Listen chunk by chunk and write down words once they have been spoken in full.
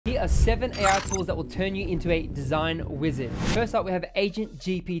Here are 7 AI tools that will turn you into a design wizard. First up, we have Agent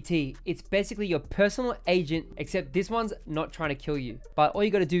GPT. It's basically your personal agent, except this one's not trying to kill you. But all you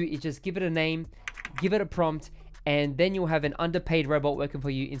gotta do is just give it a name, give it a prompt, and then you'll have an underpaid robot working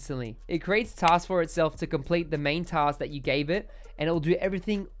for you instantly. It creates tasks for itself to complete the main task that you gave it, and it will do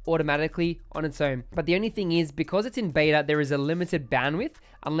everything automatically on its own. But the only thing is, because it's in beta, there is a limited bandwidth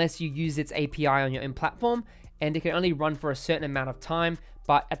unless you use its API on your own platform, and it can only run for a certain amount of time.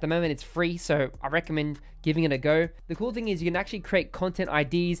 But at the moment it's free, so I recommend giving it a go. The cool thing is you can actually create content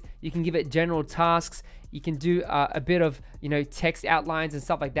IDs, you can give it general tasks, you can do a bit of, text outlines and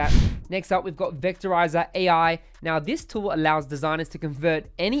stuff like that. Next up, we've got Vectorizer AI. Now this tool allows designers to convert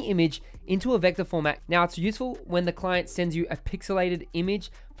any image into a vector format. Now it's useful when the client sends you a pixelated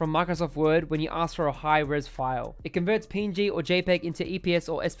image from Microsoft Word when you ask for a high-res file. It converts PNG or JPEG into EPS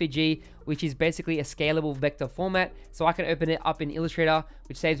or SVG, which is basically a scalable vector format. So I can open it up in Illustrator,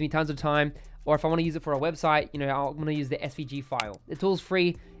 which saves me tons of time. Or if I want to use it for a website, I want to use the SVG file. The tool's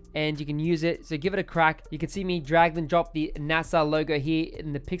free and you can use it, so give it a crack. You can see me drag and drop the NASA logo here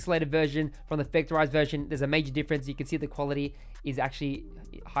in the pixelated version from the vectorized version. There's a major difference. You can see the quality is actually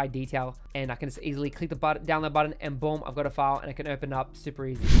high detail, and I can just easily click the button, download button, and boom, I've got a file and I can open it up super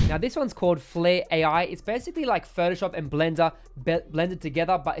easy. Now this one's called Firefly AI. It's basically like Photoshop and Blender blended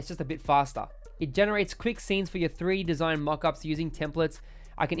together, but it's just a bit faster. It generates quick scenes for your 3D design mockups using templates.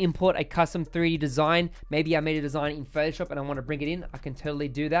 I can import a custom 3D design. Maybe I made a design in Photoshop and I want to bring it in. I can totally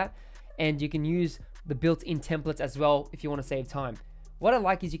do that. And you can use the built-in templates as well if you want to save time. What I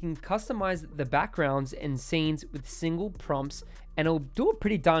like is you can customize the backgrounds and scenes with single prompts, and it'll do a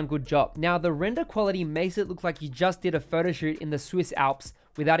pretty darn good job. Now the render quality makes it look like you just did a photo shoot in the Swiss Alps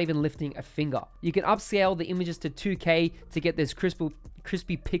without even lifting a finger. You can upscale the images to 2K to get those crispy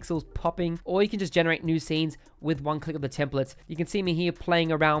pixels popping, or you can just generate new scenes with one click of the templates. You can see me here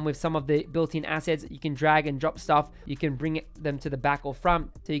playing around with some of the built-in assets. You can drag and drop stuff. You can bring them to the back or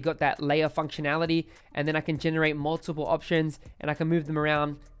front. So you got that layer functionality, and then I can generate multiple options and I can move them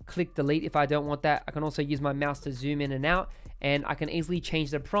around. Click delete if I don't want that. I can also use my mouse to zoom in and out, and I can easily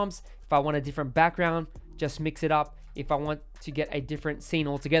change the prompts. If I want a different background, just mix it up. If I want to get a different scene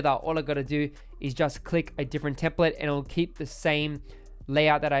altogether, all I gotta do is just click a different template and it'll keep the same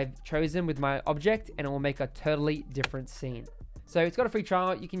layout that I've chosen with my object, and it will make a totally different scene. So it's got a free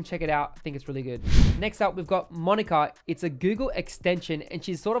trial, you can check it out. I think it's really good. Next up, we've got Monika. It's a Google extension, and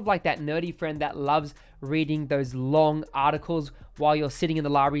she's sort of like that nerdy friend that loves reading those long articles while you're sitting in the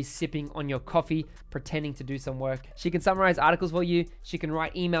library sipping on your coffee, pretending to do some work. She can summarize articles for you. She can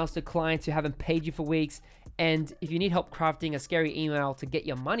write emails to clients who haven't paid you for weeks. And if you need help crafting a scary email to get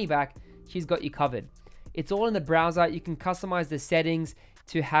your money back, she's got you covered. It's all in the browser. You can customize the settings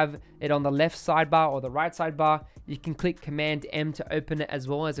to have it on the left sidebar or the right sidebar. You can click Command M to open it as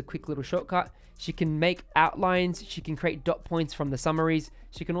well as a quick little shortcut. She can make outlines. She can create dot points from the summaries.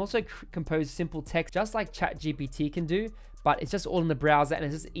 She can also compose simple text just like ChatGPT can do, but it's just all in the browser and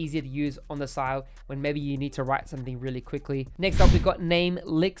it's just easier to use on the side when maybe you need to write something really quickly. Next up, we've got Name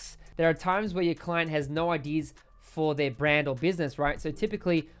Licks. There are times where your client has no ideas for their brand or business, right? So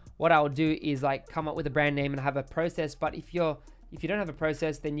typically what I'll do is like come up with a brand name and have a process. But if you don't have a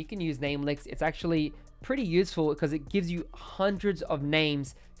process, then you can use Name Licks. It's actually pretty useful because it gives you hundreds of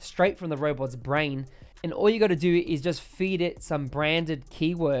names straight from the robot's brain. And all you got to do is just feed it some branded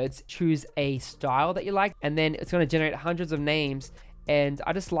keywords, choose a style that you like, and then it's going to generate hundreds of names. And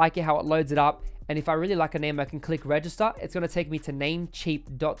I just like it how it loads it up. And if I really like a name, I can click register. It's going to take me to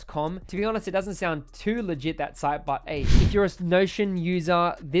namecheap.com. To be honest, it doesn't sound too legit, that site, but hey, if you're a Notion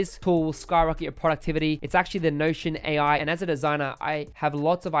user, this tool will skyrocket your productivity. It's actually the Notion AI. And as a designer, I have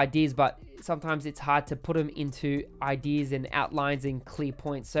lots of ideas, but sometimes it's hard to put them into ideas and outlines and clear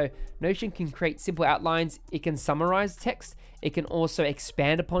points. So Notion can create simple outlines. It can summarize text. It can also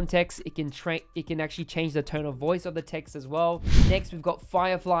expand upon text. It can actually change the tone of voice of the text as well. Next, we've got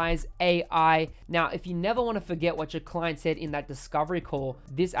Firefly AI. Now, if you never want to forget what your client said in that discovery call,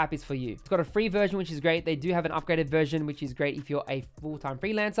 this app is for you. It's got a free version, which is great. They do have an upgraded version, which is great if you're a full-time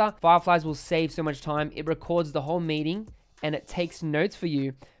freelancer. Fireflies will save so much time. It records the whole meeting and it takes notes for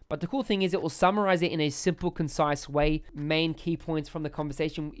you. But the cool thing is it will summarize it in a simple, concise way. Main key points from the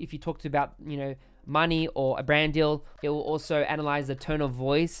conversation. If you talked about, money or a brand deal, it will also analyze the tone of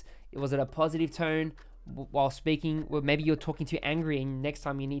voice. Was it a positive tone while speaking? Well, maybe you're talking too angry and next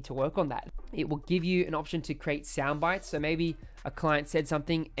time you need to work on that. It will give you an option to create sound bites. So maybe a client said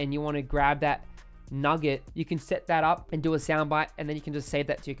something and you want to grab that nugget, you can set that up and do a soundbite, and then you can just save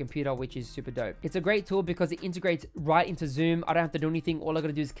that to your computer, which is super dope. It's a great tool because it integrates right into Zoom. I don't have to do anything. All I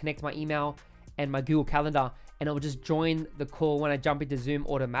gotta do is connect my email and my Google Calendar, and it will just join the call when I jump into Zoom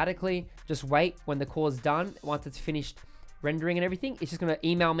automatically. Just wait when the call is done. Once it's finished rendering and everything, it's just going to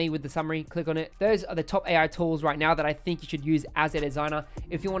email me with the summary. Click on it. Those are the top AI tools right now that I think you should use as a designer.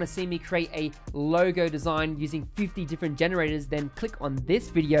 If you want to see me create a logo design using 50 different generators, then click on this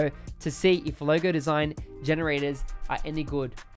video to see if logo design generators are any good.